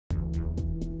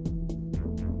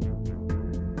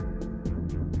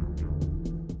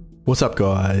What's up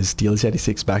guys,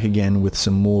 Dealers86 back again with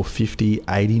some more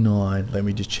 5089. Let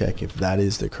me just check if that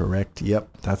is the correct, yep,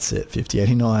 that's it,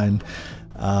 5089.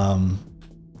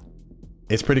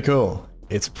 It's pretty cool,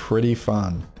 it's pretty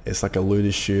fun. It's like a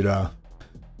looter shooter,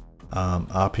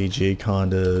 RPG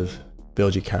kind of,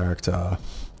 build your character.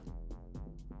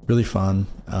 Really fun.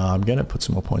 I'm going to put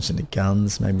some more points into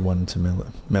guns, maybe one into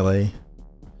melee.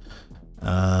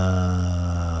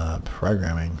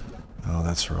 Programming, oh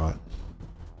that's right.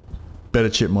 Better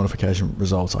chip modification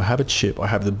results. I have a chip, I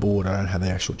have the board, I don't have the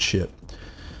actual chip.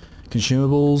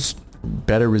 Consumables,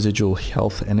 better residual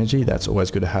health energy, that's always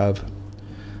good to have.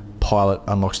 Pilot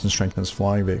unlocks and strengthens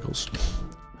flying vehicles.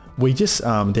 We just,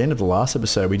 at the end of the last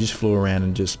episode, we just flew around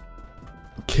and just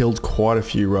killed quite a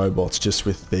few robots just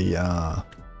with a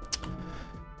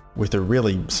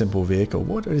really simple vehicle.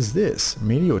 What is this?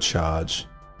 Meteor charge.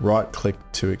 Right click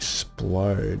to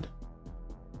explode.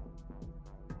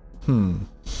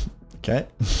 Okay.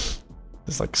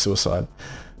 It's like suicide.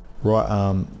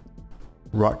 Right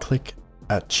click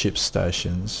at chip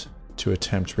stations to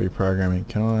attempt reprogramming.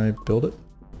 Can I build it?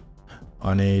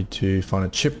 I need to find a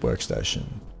chip workstation.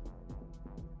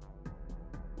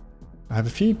 I have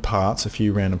a few parts, a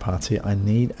few random parts here. I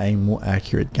need a more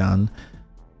accurate gun.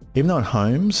 Even though at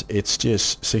homes, it's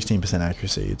just 16%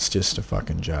 accuracy. It's just a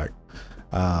fucking joke.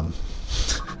 Oh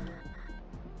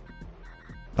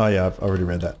yeah, I've already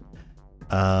read that.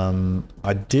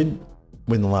 I did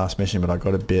win the last mission, but I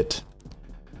got a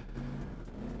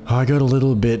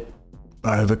little bit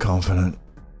overconfident.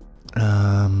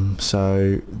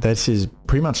 So this is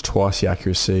pretty much twice the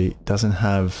accuracy. Doesn't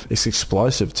have, it's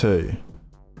explosive too.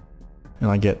 And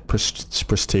I get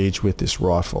prestige with this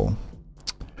rifle.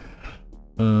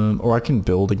 Or I can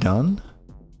build a gun.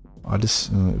 I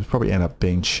just, it would probably end up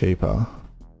being cheaper.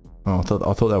 Oh, I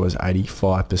thought that was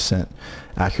 85%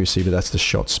 accuracy, but that's the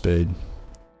shot speed.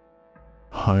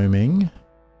 Homing.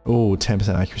 Oh,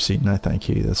 10% accuracy. No, thank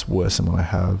you. That's worse than what I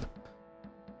have.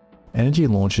 Energy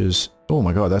launches. Oh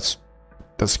my god, that's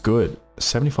good.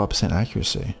 75%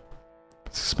 accuracy.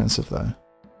 It's expensive though.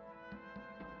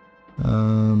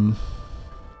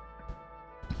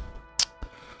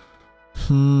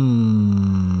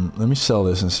 Let me sell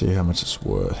this and see how much it's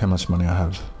worth. How much money I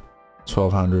have.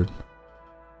 1200.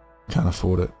 Can't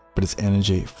afford it. But it's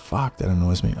energy. Fuck, that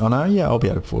annoys me. Oh no, yeah, I'll be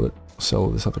able to afford it. Sell all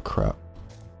this other crap.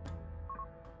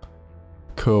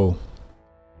 Cool.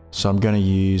 So I'm going to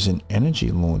use an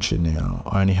energy launcher now.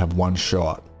 I only have one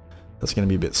shot. That's going to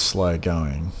be a bit slow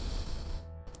going.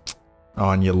 Oh,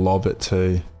 and you lob it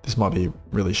too. This might be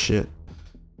really shit.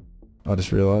 I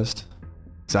just realized.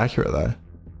 It's accurate though.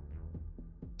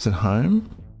 Is it home?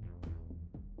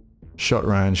 Shot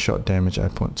range, shot damage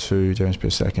 8.2, damage per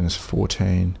second is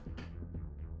 14.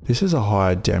 This is a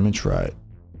higher damage rate.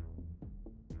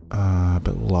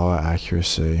 But lower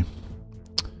accuracy.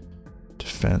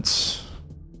 Defense.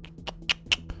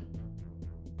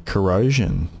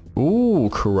 Corrosion. Ooh,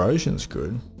 corrosion's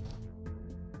good.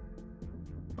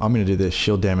 I'm gonna do this.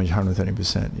 Shield damage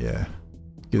 130%. Yeah.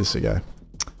 Give this a go.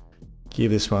 Give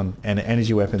this one. And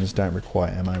energy weapons don't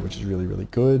require ammo, which is really, really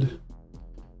good.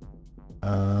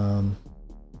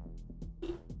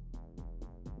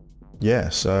 Yeah,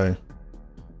 so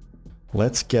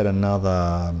let's get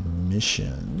another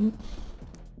mission.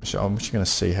 So I'm just gonna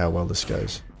see how well this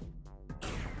goes.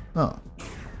 Oh.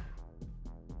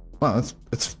 Well,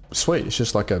 it's sweet. It's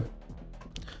just like a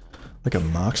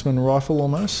marksman rifle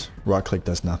almost. Right click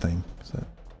does nothing. So.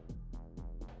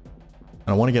 And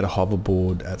I want to get a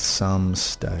hoverboard at some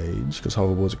stage because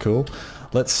hoverboards are cool.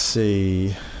 Let's see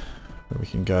where we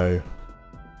can go.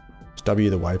 Is W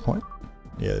the waypoint?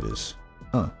 Yeah, it is.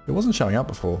 Oh, it wasn't showing up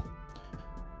before.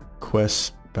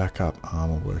 Quest, backup,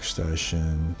 armor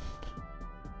workstation.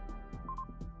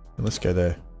 Let's go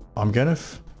there. I'm gonna.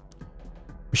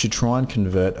 We should try and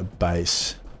convert a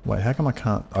base. Wait, how come I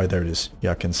can't? Oh, there it is.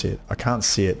 Yeah, I can see it. I can't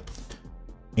see it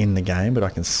in the game, but I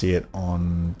can see it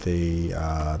on the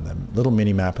little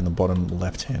mini map in the bottom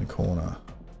left-hand corner,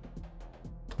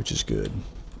 which is good.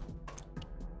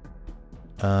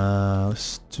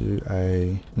 Let's do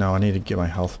a. No, I need to get my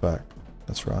health back.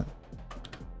 That's right.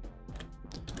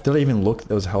 Did I even look?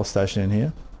 There was a health station in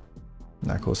here.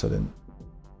 No, of course I didn't.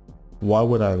 Why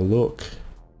would I look?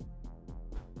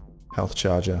 Health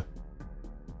charger.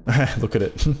 Look at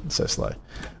it. It's so slow.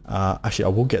 Actually, I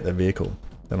will get the vehicle.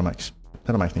 That'll make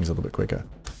things a little bit quicker.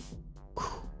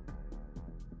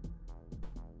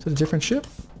 Is it a different ship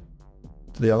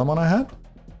to the other one I had?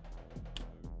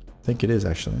 I think it is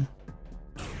actually.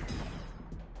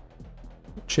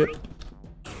 Chip.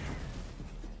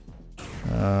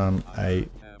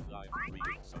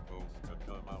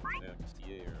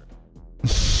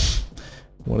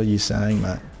 What are you saying,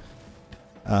 mate?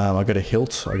 I got a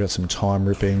hilt. I got some time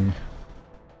ripping.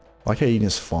 I like how you can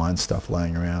just find stuff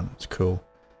laying around. It's cool.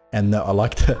 And I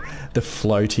like the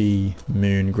floaty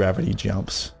moon gravity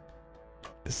jumps.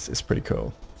 It's pretty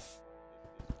cool.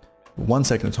 1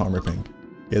 second of time ripping.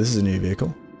 Yeah, this is a new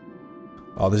vehicle.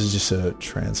 Oh, this is just a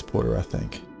transporter, I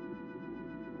think.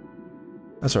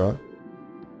 That's alright.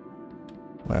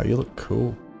 Wow, you look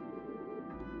cool.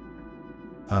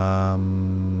 What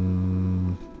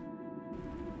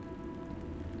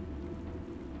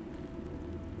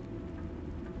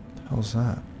the hell's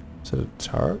that? Is that a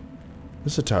turret?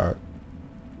 This is a turret.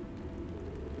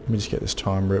 Let me just get this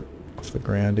time rip off the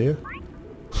ground here.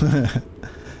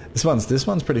 This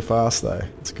one's pretty fast though.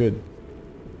 It's good.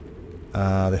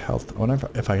 The health. I wonder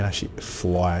if I can actually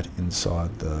fly it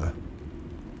inside the.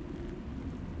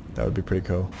 That would be pretty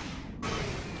cool.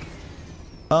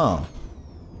 Oh,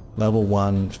 level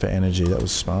 1 for energy. That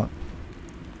was smart.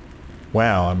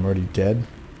 Wow, I'm already dead.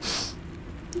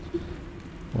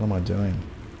 What am I doing?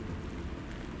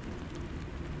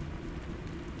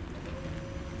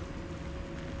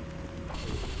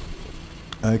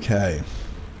 Okay.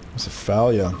 It's a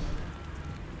failure.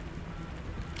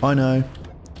 I know.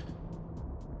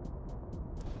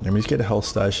 Let me just get a health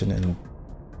station and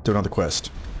do another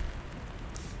quest.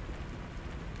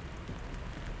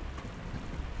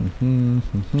 I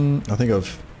think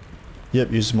I've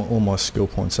used all my skill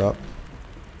points up.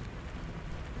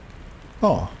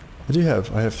 Oh, I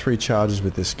have 3 charges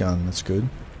with this gun. That's good.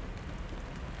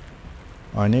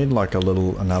 I need like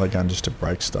another gun just to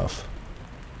break stuff.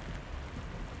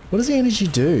 What does the energy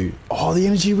do? Oh, the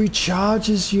energy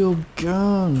recharges your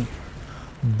gun.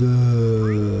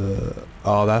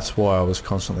 Oh, that's why I was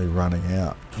constantly running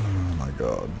out. Oh my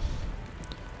god.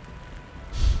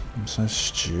 I'm so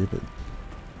stupid.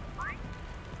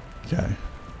 Okay.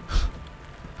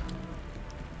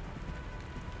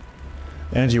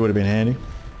 Energy would have been handy.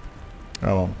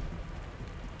 Oh well.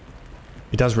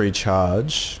 It does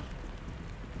recharge.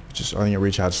 I think it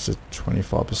recharges to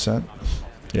 25%.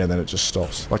 Yeah, then it just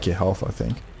stops. Like your health, I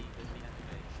think.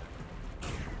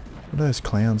 What are those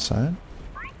clowns saying?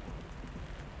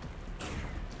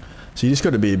 So you just got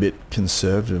to be a bit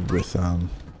conservative with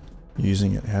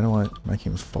using it. How do I make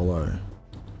him follow?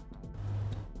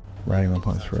 Rating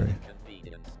 1.3.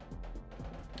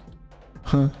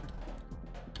 Huh.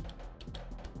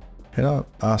 How do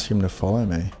I ask him to follow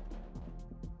me?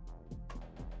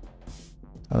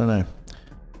 I don't know.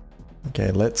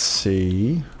 Okay, let's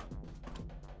see.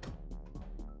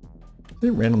 They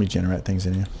randomly generate things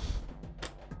in here.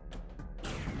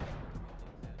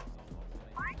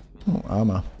 Oh,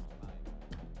 armor.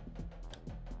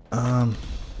 A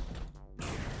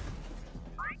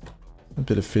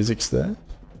bit of physics there.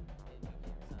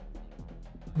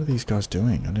 What are these guys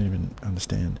doing? I don't even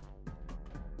understand.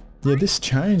 Yeah, this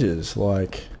changes,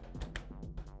 like...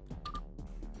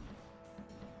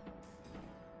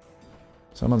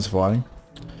 Someone's fighting.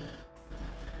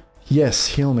 Yes,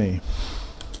 heal me.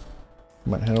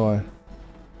 Wait, how do I...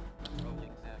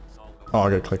 Oh, I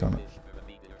gotta click on it.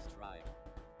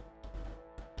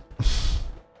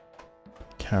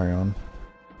 Carry on.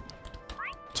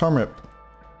 Time rip.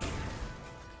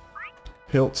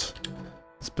 Hilt.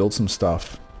 Let's build some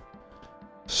stuff.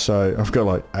 So, I've got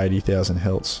like 80,000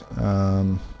 hilts.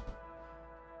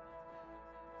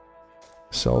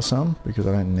 Sell some, because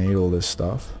I don't need all this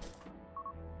stuff.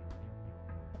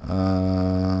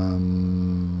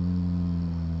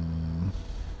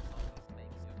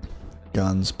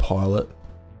 Guns, pilot.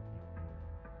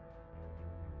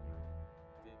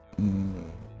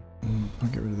 I'll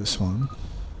get rid of this one.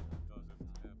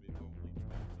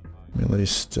 Melee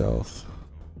stealth.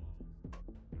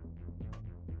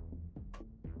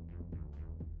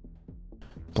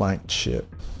 Blank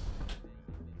chip.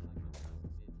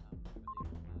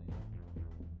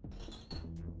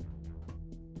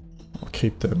 I'll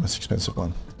keep the most expensive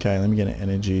one. Okay, let me get an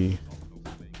energy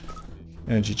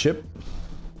chip.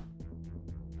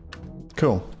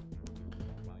 Cool.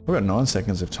 We've got 9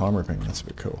 seconds of time ripping. That's a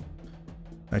bit cool.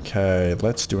 Okay,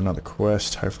 let's do another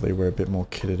quest. Hopefully we're a bit more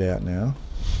kitted out now.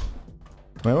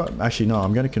 Wait, what? Actually, no,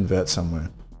 I'm going to convert somewhere.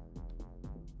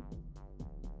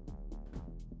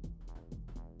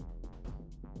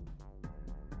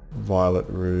 Violet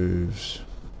roofs.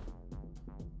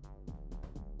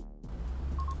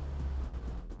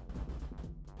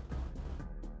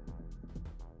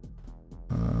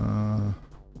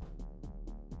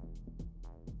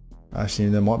 Actually,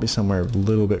 there might be somewhere a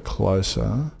little bit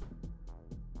closer.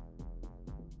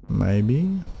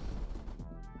 Maybe.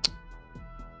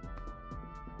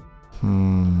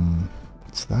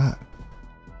 What's that?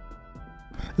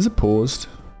 Is it paused?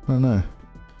 I don't know.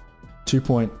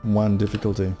 2.1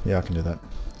 difficulty. Yeah, I can do that.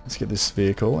 Let's get this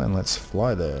vehicle and let's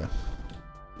fly there.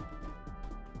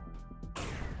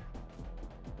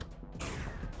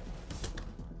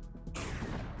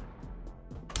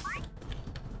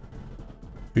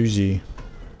 Uzi.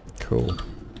 Cool.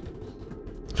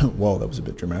 Whoa, that was a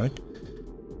bit dramatic.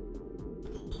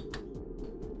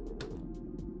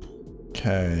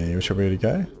 Okay, which way to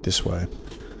go? This way.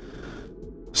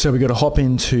 So we got to hop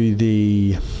into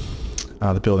the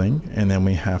building, and then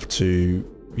we have to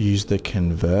use the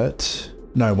convert.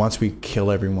 No, once we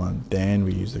kill everyone, then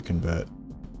we use the convert.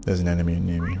 There's an enemy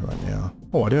near me right now.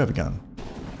 Oh, I do have a gun.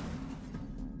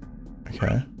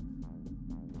 Okay.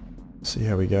 Let's see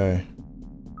how we go.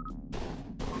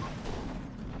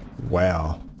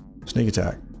 Wow. Sneak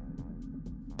attack.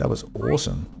 That was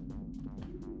awesome.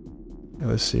 Yeah,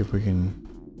 let's see if we can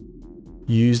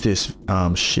use this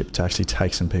ship to actually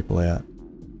take some people out.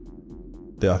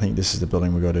 I think this is the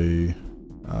building we got to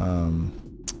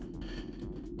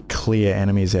clear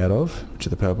enemies out of, which are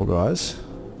the purple guys.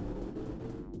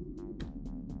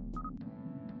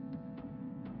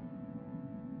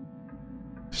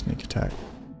 Sneak attack.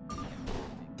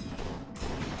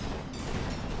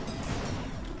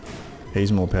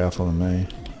 He's more powerful than me.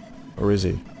 Or is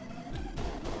he?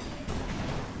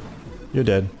 You're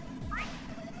dead.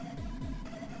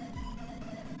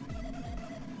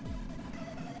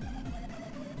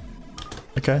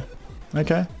 Okay.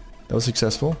 Okay. That was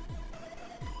successful.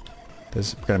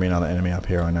 There's going to be another enemy up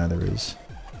here. I know there is.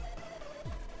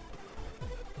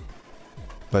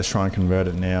 Let's try and convert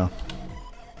it now.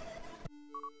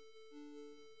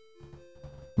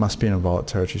 Must be in a violet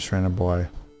territory surrounded by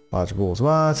large walls.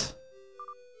 What?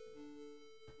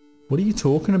 What are you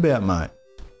talking about, mate?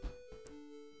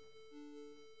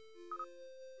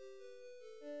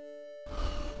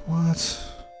 What?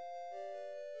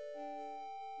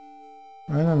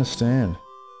 I don't understand.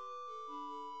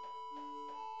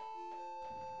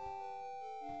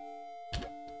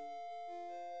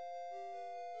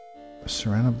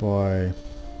 Surrounded by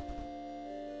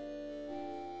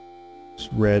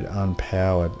red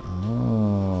unpowered.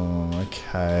 Oh,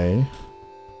 okay.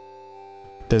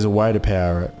 There's a way to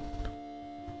power it.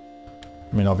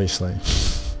 I mean, obviously,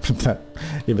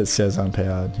 if it says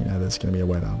unpowered, you know, there's going to be a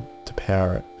way to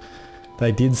power it.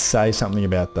 They did say something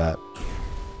about that.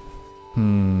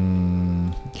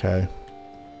 Okay.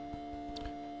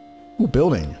 Ooh,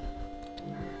 building.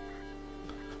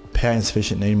 Power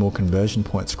insufficient, need more conversion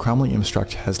points. Crumbling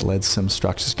infrastructure has led some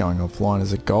structures going offline.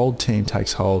 As a gold team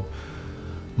takes hold,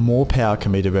 more power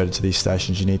can be diverted to these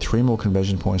stations. You need 3 more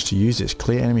conversion points to use this.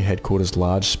 Clear enemy headquarters,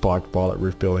 large spiked violet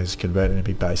roof buildings, convert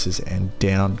enemy bases, and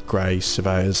down grey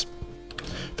surveyors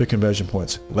for conversion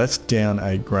points. Let's down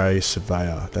a grey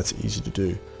surveyor. That's easy to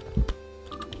do.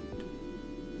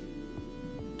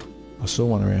 I saw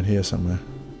one around here somewhere.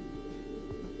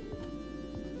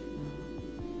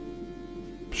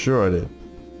 Sure I did.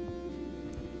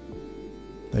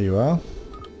 There you are.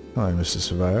 Hello, Mr.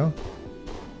 Surveyor.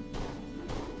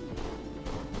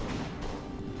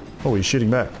 Oh, he's shooting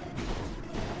back.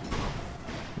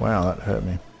 Wow, that hurt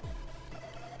me.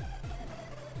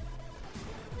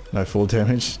 No full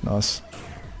damage. Nice.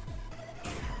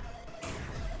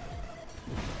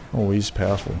 Oh, he's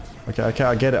powerful. Okay, okay,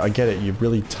 I get it, I get it. You're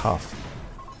really tough.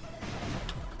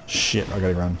 Shit, I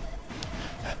gotta run.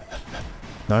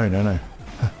 No, no, no.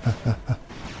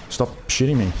 Stop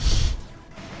shooting me.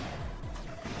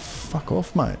 Fuck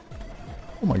off, mate.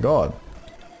 Oh my god.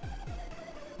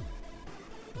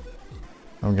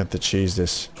 I'm going to cheese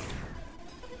this.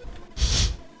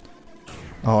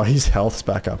 Oh, his health's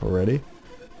back up already.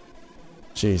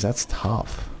 Jeez, that's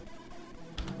tough.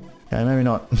 Okay, maybe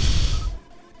not.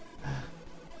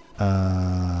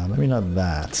 Maybe not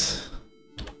that.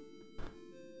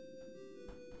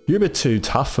 You're a bit too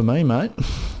tough for me, mate.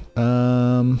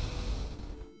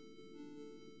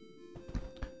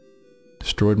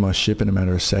 Destroyed my ship in a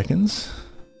matter of seconds.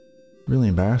 Really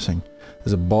embarrassing.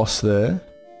 There's a boss there.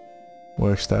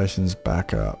 Workstations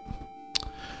back up.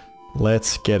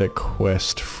 Let's get a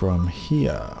quest from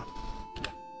here.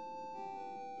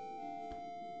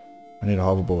 I need a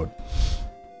hoverboard.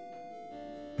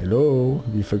 Hello?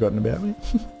 Have you forgotten about me?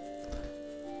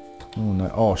 Oh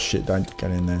no. Oh shit, don't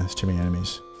get in there. There's too many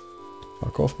enemies.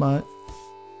 Fuck off, mate.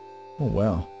 Oh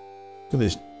wow. Look at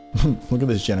this. Look at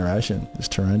this generation. This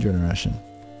terrain generation.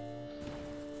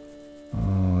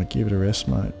 Oh, give it a rest,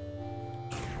 mate.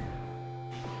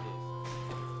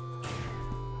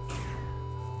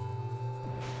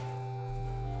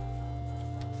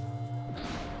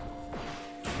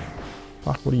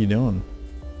 Fuck, what are you doing?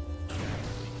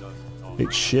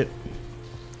 Eat shit.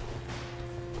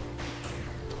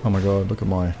 Oh my god, look at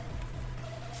my...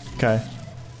 Okay.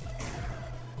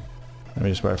 Let me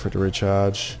just wait for it to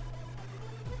recharge.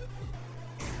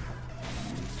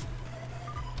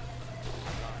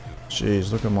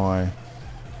 Jeez, look at my...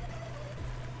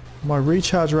 My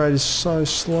recharge rate is so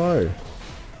slow.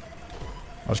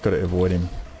 I just gotta avoid him.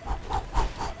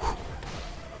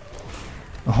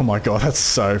 Oh my god, that's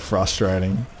so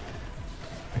frustrating.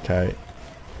 Okay.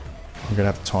 I'm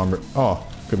gonna have to time rip. Oh,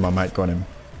 good, my mate got him.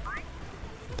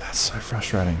 That's so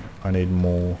frustrating. I need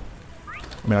more.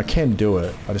 I mean, I can do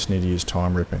it. I just need to use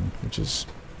time ripping, which is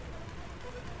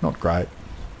not great.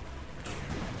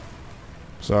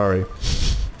 Sorry.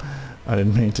 I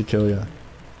didn't mean to kill you.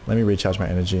 Let me recharge my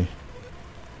energy.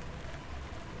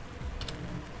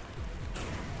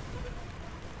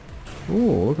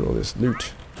 Ooh, look at all this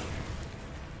loot.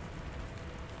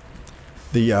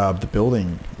 The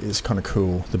building is kind of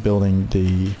cool. The building,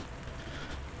 the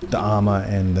armor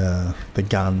and the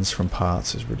guns from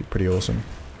parts is really pretty awesome.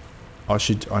 I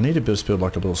need to just build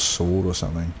like a little sword or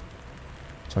something,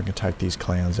 so I can take these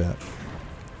clowns out.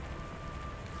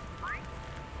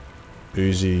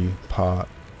 Uzi part.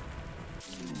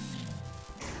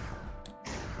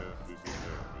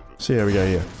 See how we go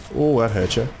here. Oh, that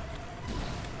hurt you.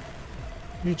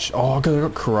 Oh, I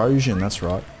got corrosion. That's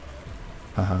right.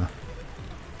 Haha.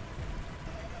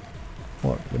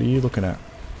 What are you looking at?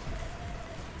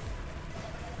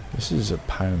 This is a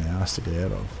pain in the ass to get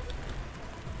out of.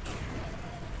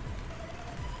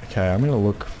 Okay, I'm gonna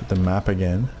look at the map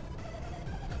again.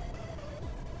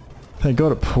 Thank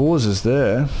God it pauses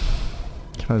there.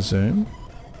 Can I zoom?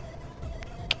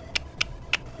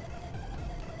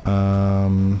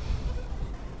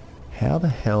 How the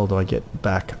hell do I get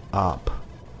back up?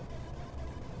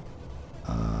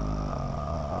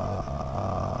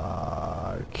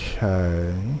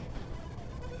 Okay.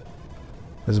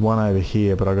 There's one over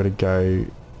here, but I gotta go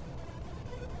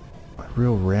a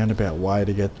real roundabout way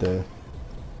to get there.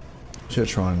 Should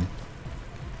try and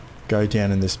go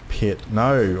down in this pit.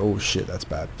 No! Oh shit, that's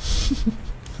bad.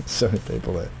 So many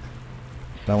people there.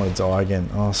 Don't want to die again.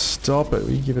 Oh, stop it.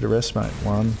 Will you give it a rest, mate?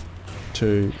 1,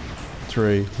 2,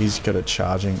 3. He's got it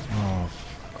charging. Oh,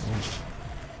 fuck off.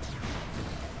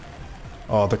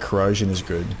 Oh, the corrosion is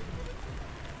good.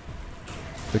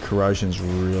 The corrosion's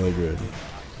really good.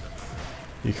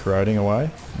 You corroding away?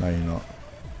 No, you're not.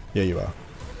 Yeah, you are.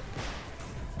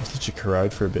 Let's let you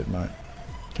corrode for a bit, mate.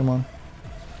 Come on.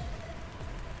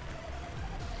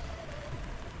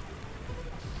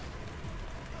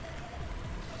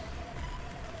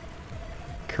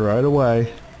 Corrode away.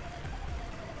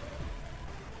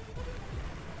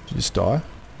 Did you just die?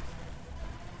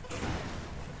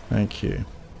 Thank you.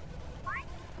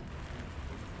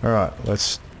 Alright,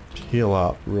 let's heal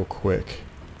up real quick.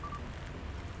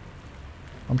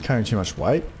 I'm carrying too much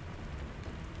weight.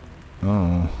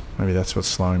 Oh, maybe that's what's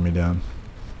slowing me down.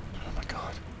 Oh my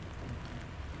god.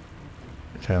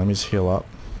 Okay, let me just heal up.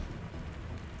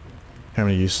 How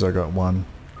many uses I got? 1.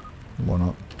 Why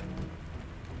not?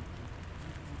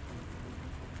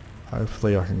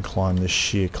 Hopefully I can climb this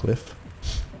sheer cliff.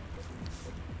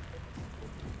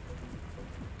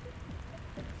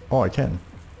 Oh, I can.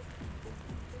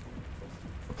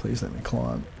 Please let me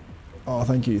climb. Oh,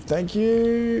 thank you. Thank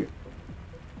you!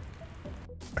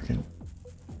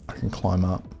 I can climb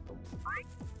up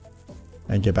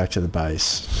and get back to the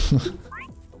base.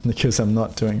 Because I'm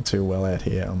not doing too well out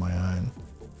here on my own.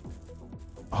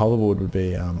 Hoverboard would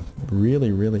be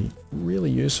really, really, really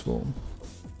useful.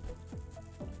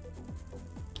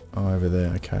 Oh, over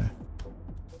there, okay.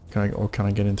 Can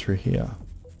I get in through here?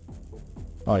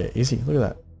 Oh yeah, easy. Look at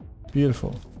that.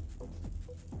 Beautiful.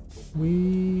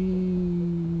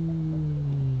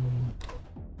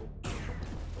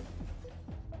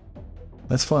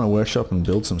 Let's find a workshop and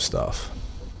build some stuff.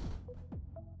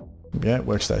 Yeah,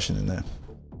 workstation in there.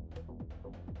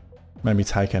 Maybe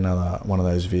take another one of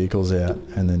those vehicles out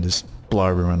and then just blow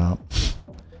everyone up.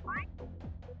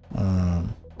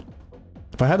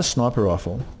 If I had a sniper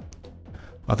rifle,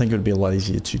 I think it would be a lot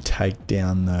easier to take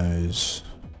down those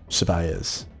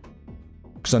surveyors.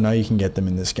 Because I know you can get them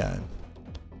in this game.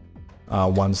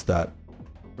 Ones that,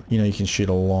 you know, you can shoot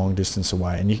a long distance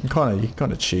away, and you can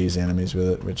kind of cheese enemies with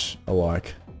it, which I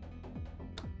like.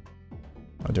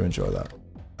 I do enjoy that.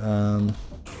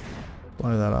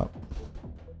 Blow that up.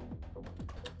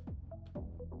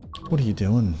 What are you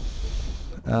doing?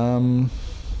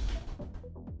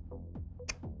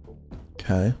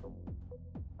 Okay.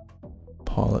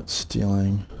 Pilot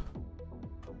stealing.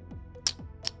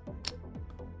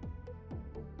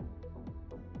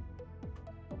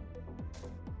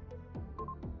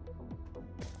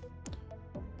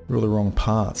 Really wrong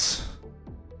parts.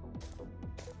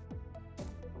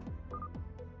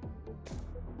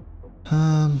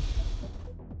 No,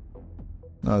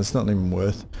 it's not even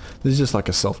worth. This is just like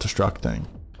a self-destruct thing,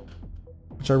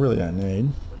 which I really don't need.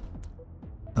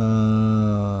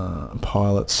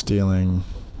 Pilot stealing.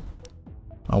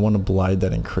 I want a blade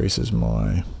that increases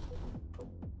my...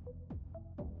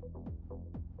 I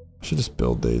should just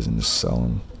build these and just sell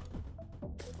them.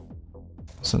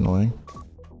 That's annoying.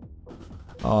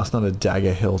 Oh, it's not a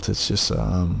dagger hilt, it's just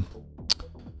a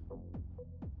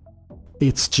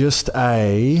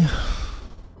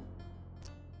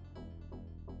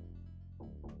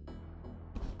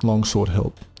longsword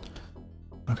hilt.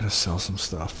 I gotta sell some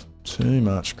stuff. Too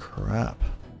much crap.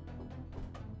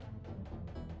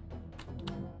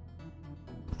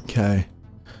 Okay.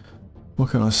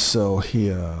 What can I sell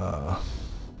here?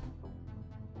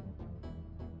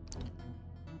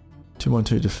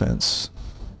 212 defense.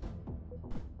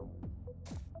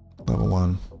 Level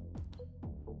 1.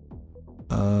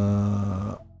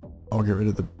 I'll get rid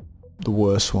of the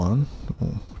worst one.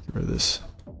 Oh, get rid of this.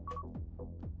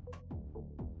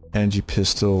 Energy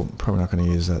pistol. Probably not going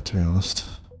to use that, to be honest.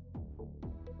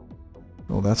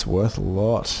 Oh, that's worth a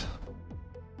lot.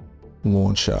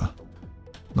 Launcher.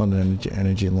 Not an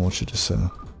energy launcher, just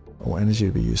oh, energy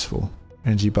would be useful.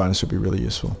 Energy bonus would be really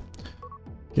useful.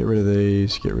 Get rid of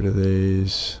these, get rid of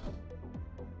these.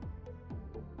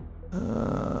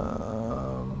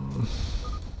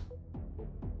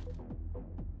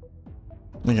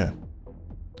 Okay.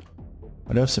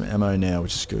 I do have some ammo now,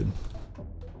 which is good.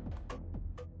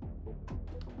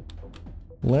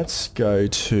 Let's go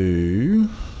to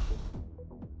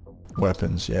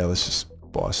weapons. Yeah, let's just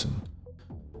buy some.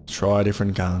 Try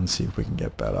different guns, see if we can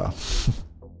get better.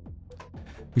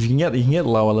 You can get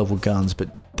lower level guns, but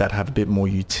that have a bit more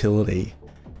utility,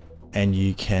 and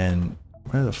you can...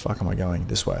 Where the fuck am I going?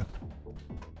 This way.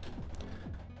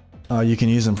 You can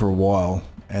use them for a while,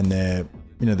 and they're,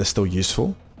 you know, they're still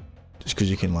useful, just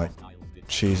because you can like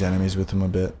cheese enemies with them a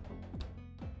bit.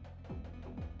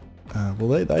 Will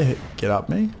they get up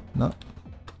me? No,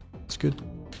 it's good.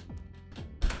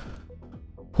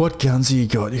 What guns have you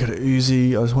got? You got a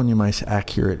Uzi. I just want your most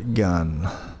accurate gun.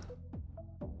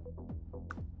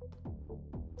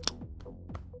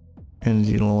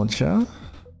 Energy launcher.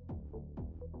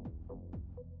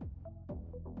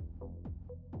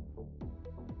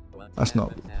 That's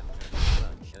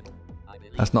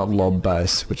not lob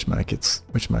base, which makes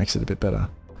it a bit better.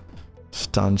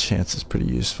 Stun chance is pretty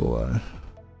useful though.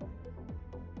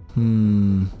 I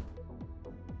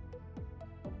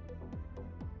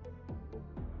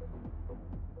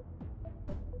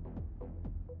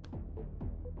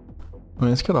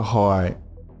mean, it's got a high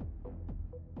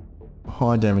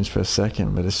damage per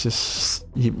second, but it's just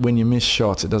when you miss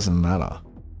shots, it doesn't matter.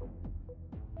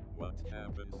 What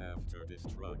happens after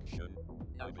destruction?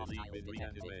 I believe in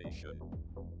reanimation.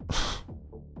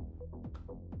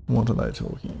 What are they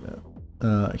talking about?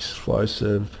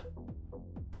 Explosive.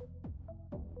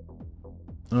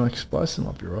 Oh, explosive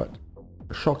might be right.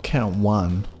 Shot count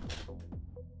 1.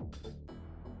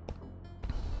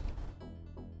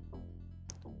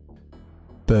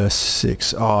 Burst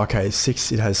 6. Oh, okay.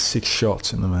 6. It has 6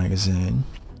 shots in the magazine.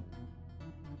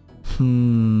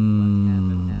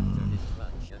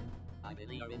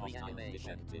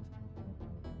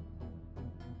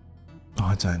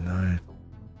 I don't know.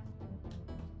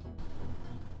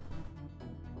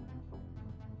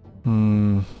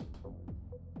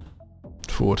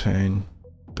 14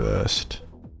 burst.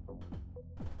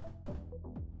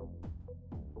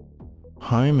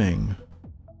 Homing.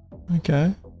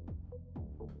 Okay.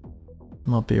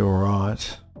 Might be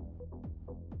alright.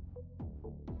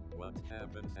 What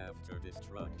happens after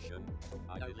destruction?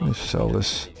 Let me sell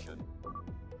this.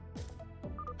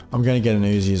 I'm going to get an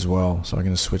Uzi as well, so I'm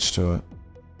going to switch to it.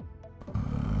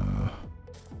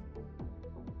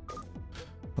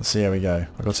 Let's see how we go.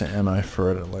 I got some ammo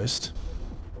for it at least.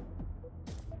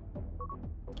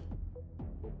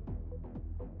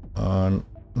 I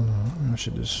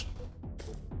should just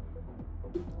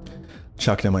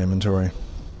chuck it in my inventory.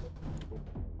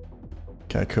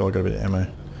 Okay, cool, I got a bit of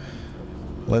ammo.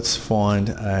 Let's find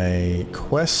a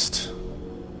quest.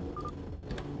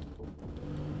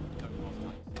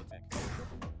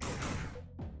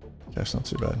 Okay, it's not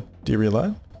too bad. Do you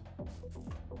reload?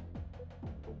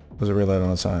 Does it reload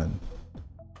on its own?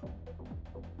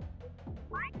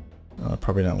 I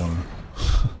probably don't want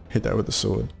to hit that with the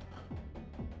sword.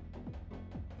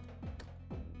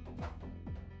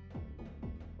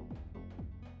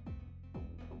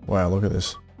 Wow, look at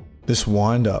this. This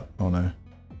wind up. Oh no.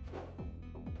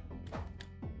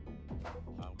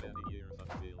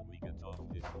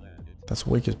 That's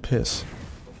weak as piss.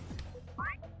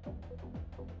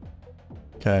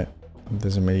 Okay,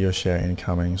 There's a meteor shower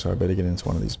incoming, so I better get into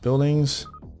one of these buildings.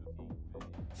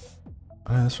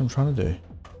 Oh, that's what I'm trying to do.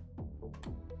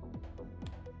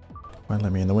 Won't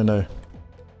let me in the window.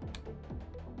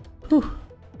 Whew.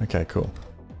 Okay, cool.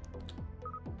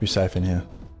 Be safe in here.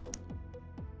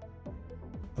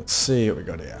 Let's see what we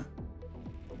got here.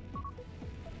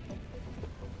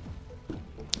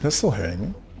 That's still hurting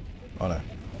me. Oh no.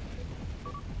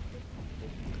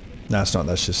 No, it's not.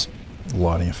 That's just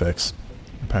lighting effects,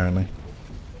 apparently.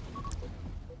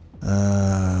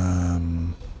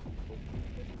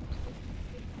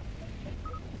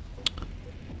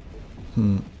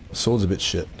 Sword's a bit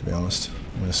shit, to be honest.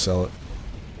 I'm gonna sell it.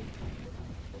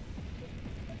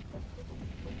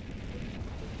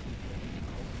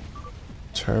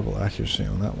 Terrible accuracy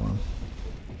on that one.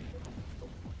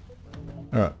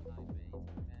 Alright.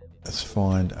 Let's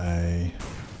find a...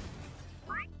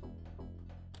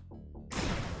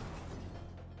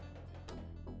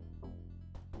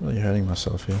 Really hurting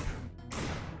myself here.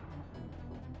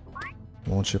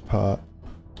 Launcher part.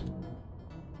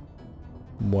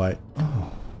 Wait.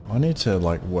 Oh, I need to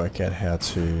like work out how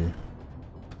to...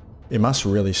 It must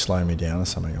really slow me down or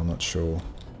something, I'm not sure.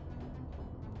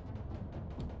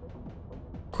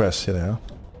 Quests, here they are.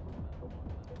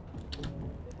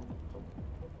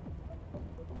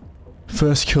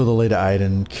 First kill the leader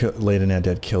Aiden, leader now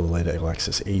dead, kill the leader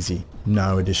Alexis. Easy.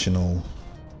 No additional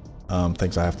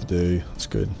things I have to do. That's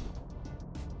good.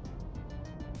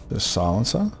 The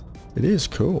silencer? It is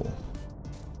cool.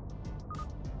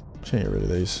 I'm gonna get rid of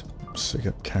these. I'm sick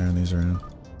of carrying these around.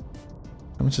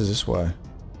 How much is this way?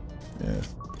 Yeah,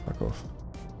 fuck off.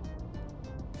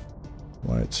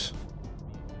 Wait.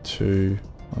 2,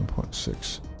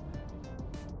 1.6.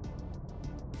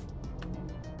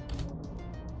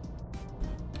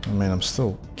 I mean, I'm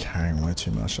still carrying way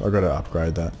too much. I've got to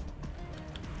upgrade that.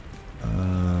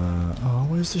 Oh,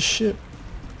 where's the ship?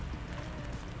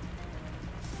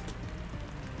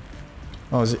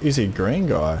 Oh, is he a green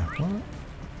guy? What?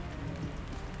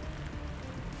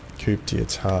 Coupe to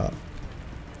its heart.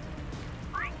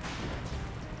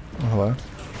 Oh, hello.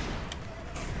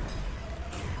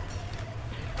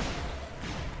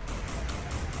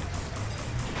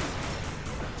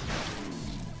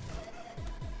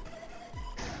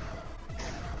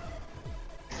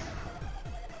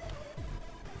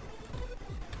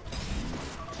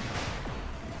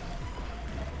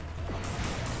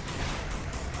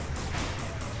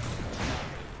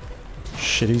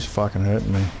 Shit, he's fucking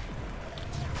hurting me.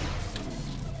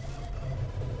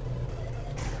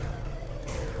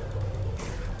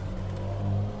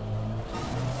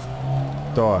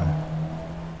 Die.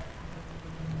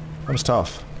 That was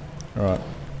tough. Alright.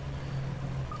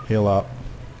 Heal up.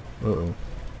 Uh-oh.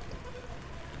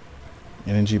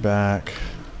 Energy back.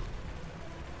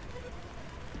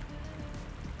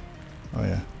 Oh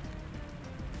yeah.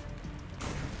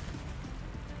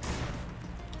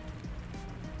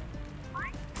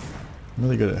 I'm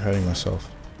really good at hurting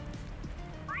myself.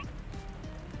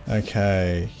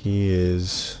 Okay, he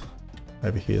is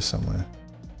over here somewhere.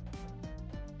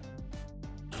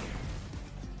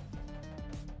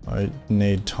 I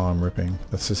need time ripping.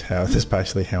 This is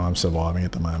basically how I'm surviving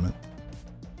at the moment.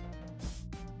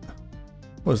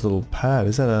 What's the little pad?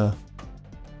 Is that a...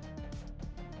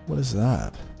 What is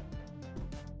that?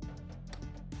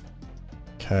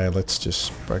 Okay, let's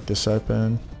just break this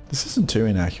open. This isn't too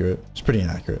inaccurate. It's pretty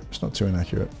inaccurate. It's not too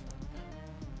inaccurate.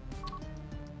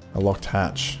 A locked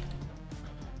hatch.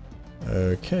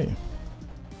 Okay.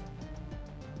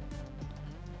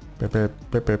 There's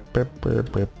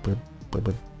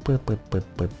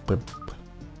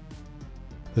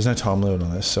no time limit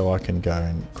on this, so I can go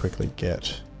and quickly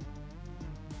get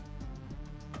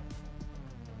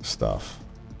stuff.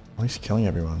 Oh, he's killing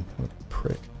everyone. What a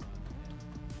prick.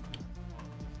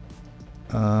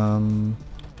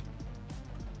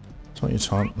 It's not your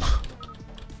time.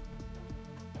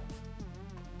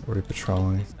 Already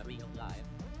patrolling.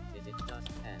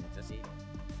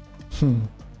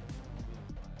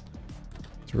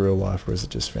 It's real life or is it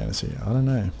just fantasy? I don't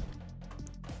know.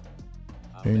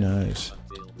 Who knows?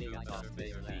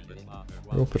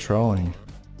 We're all patrolling.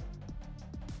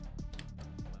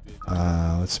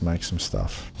 Let's make some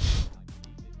stuff.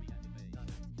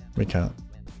 We can't.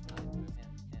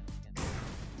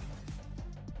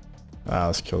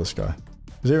 Let's kill this guy.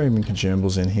 Is there even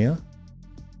consumables in here?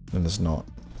 And there's not.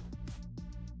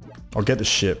 I'll get the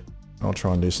ship. I'll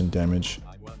try and do some damage.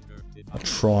 I'll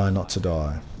try not to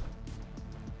die.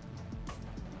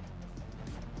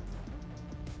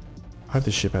 I hope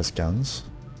the ship has guns.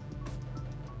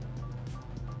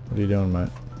 What are you doing, mate?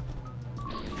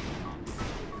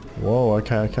 Whoa,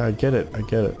 okay, I get it, I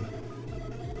get it.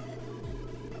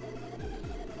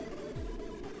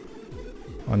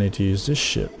 I need to use this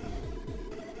shit.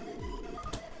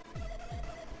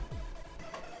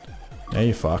 Now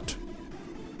you're fucked.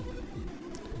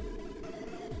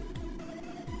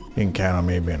 You can count on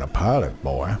me being a pilot,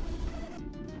 boy.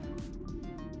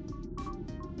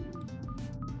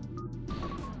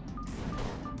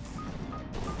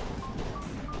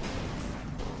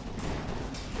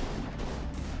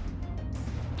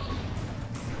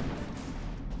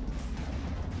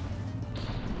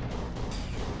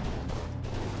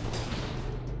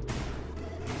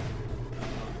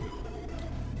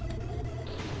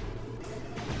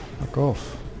 Fuck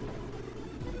off.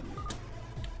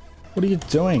 What are you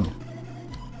doing?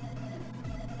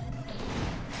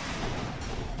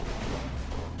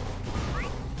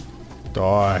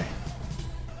 Die.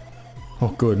 Oh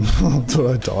good. I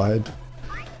thought I died.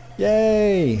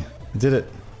 Yay! I did it.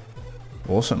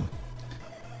 Awesome.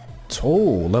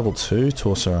 Oh, level 2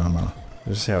 torso armor.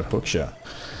 This is how it hooks you.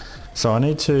 So I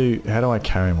need to... How do I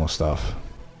carry more stuff?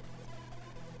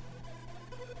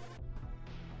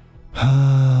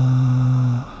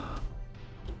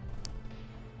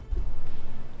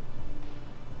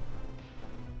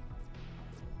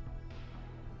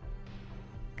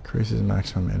 Increases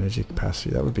maximum energy capacity.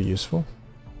 That would be useful.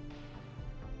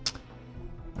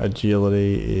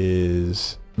 Agility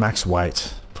is max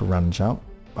weight for run and jump.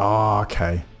 Oh,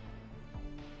 okay.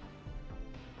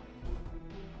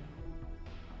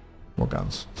 More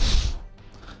guns.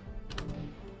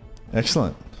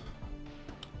 Excellent.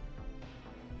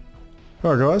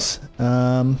 Alright guys,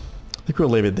 I think we'll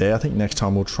leave it there. I think next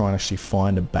time we'll try and actually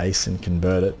find a base and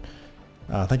convert it.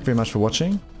 Thank you very much for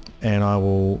watching, and I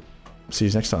will see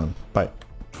you next time. Bye.